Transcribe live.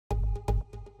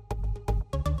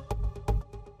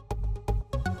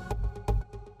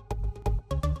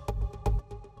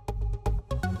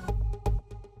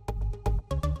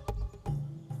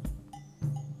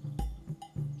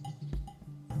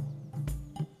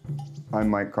I'm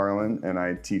Mike Karlin, and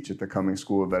I teach at the Cummings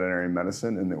School of Veterinary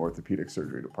Medicine in the Orthopedic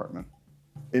Surgery Department.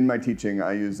 In my teaching,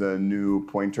 I use a new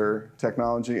pointer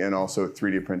technology and also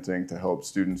 3D printing to help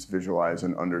students visualize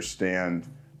and understand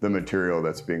the material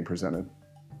that's being presented.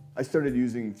 I started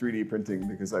using 3D printing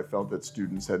because I felt that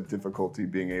students had difficulty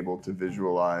being able to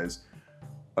visualize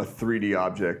a 3D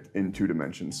object in 2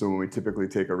 dimensions. So when we typically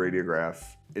take a radiograph,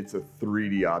 it's a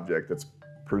 3D object that's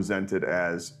presented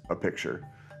as a picture.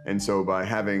 And so by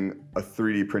having a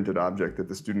 3D printed object that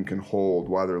the student can hold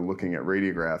while they're looking at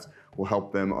radiographs will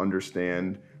help them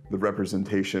understand the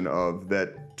representation of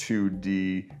that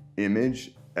 2D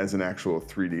image as an actual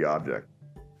 3D object.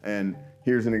 And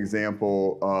here's an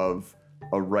example of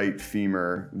a right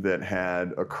femur that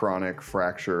had a chronic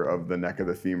fracture of the neck of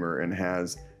the femur and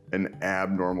has an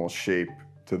abnormal shape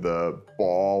to the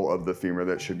ball of the femur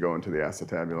that should go into the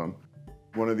acetabulum.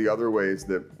 One of the other ways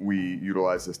that we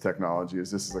utilize this technology is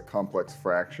this is a complex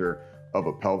fracture of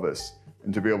a pelvis.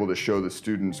 And to be able to show the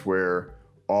students where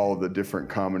all of the different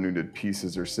comminuted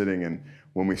pieces are sitting, and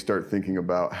when we start thinking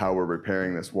about how we're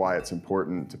repairing this, why it's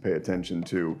important to pay attention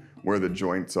to where the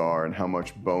joints are and how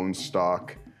much bone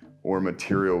stock or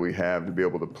material we have to be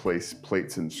able to place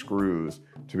plates and screws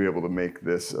to be able to make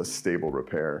this a stable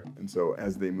repair. And so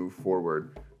as they move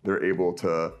forward, they're able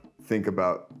to think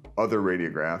about other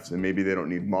radiographs, and maybe they don't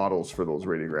need models for those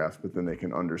radiographs, but then they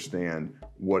can understand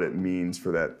what it means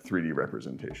for that 3D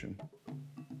representation.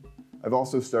 I've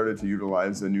also started to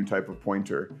utilize a new type of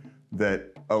pointer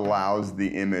that allows the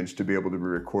image to be able to be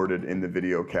recorded in the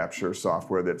video capture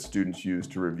software that students use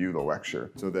to review the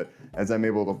lecture. So that as I'm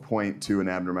able to point to an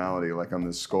abnormality, like on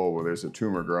this skull where there's a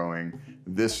tumor growing,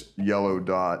 this yellow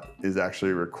dot is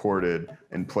actually recorded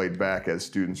and played back as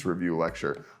students review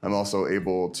lecture. I'm also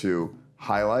able to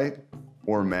highlight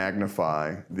or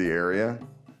magnify the area,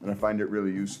 and I find it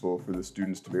really useful for the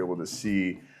students to be able to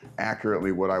see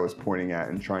accurately what I was pointing at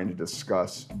and trying to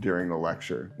discuss during the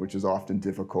lecture, which is often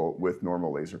difficult with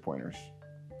normal laser pointers.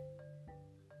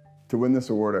 To win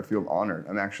this award, I feel honored.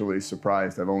 I'm actually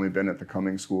surprised. I've only been at the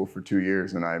Cummings School for 2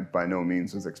 years, and I by no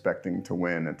means was expecting to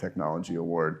win a technology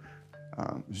award.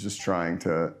 I was just trying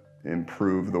to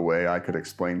improve the way I could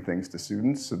explain things to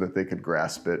students so that they could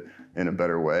grasp it in a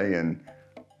better way, and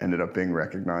ended up being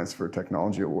recognized for a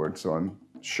technology award. So I'm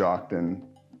shocked and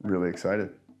really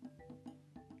excited.